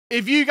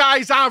If you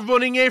guys are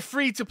running a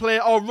free-to-play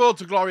or Road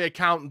to Glory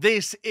account,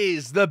 this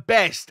is the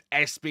best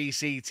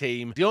SBC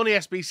team. The only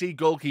SBC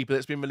goalkeeper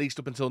that's been released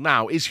up until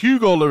now is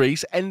Hugo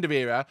Lloris, end of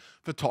era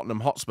for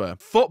Tottenham Hotspur.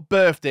 Foot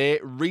birthday,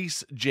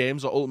 Reece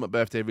James, or ultimate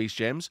birthday, Reece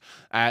James.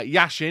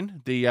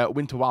 Yashin, the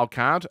winter wild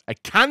card. A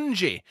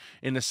Kanji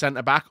in the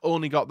centre-back,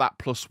 only got that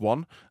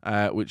 +1,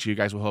 which you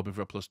guys were hoping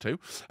for a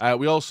 +2.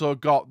 We also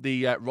got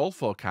the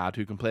Rolfo card,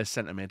 who can play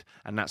centre-mid,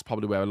 and that's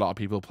probably where a lot of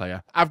people play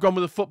her. I've gone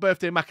with a foot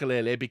birthday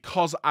Makalele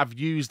because I've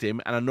used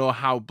him and I know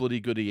how bloody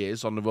good he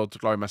is on the Road to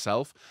Glory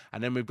myself.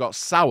 And then we've got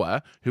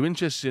Sauer, who,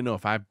 interestingly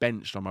enough, I've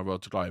benched on my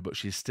Road to Glory, but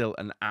she's still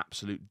an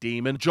absolute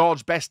demon.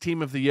 George, best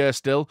team of the year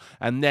still.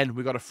 And then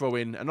we've got to throw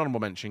in an honourable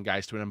mention,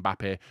 guys, to an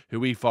Mbappe, who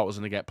we thought was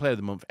going to get Player of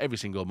the Month every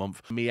single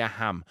month, Mia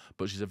Hamm.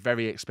 But she's a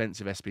very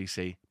expensive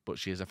SBC, but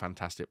she is a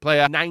fantastic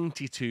player.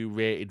 92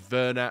 rated,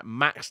 Werner,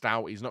 maxed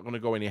out. He's not going to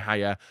go any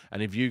higher.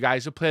 And if you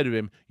guys have played with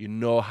him, you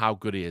know how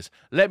good he is.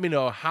 Let me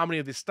know how many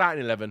of this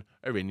starting 11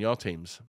 are in your teams.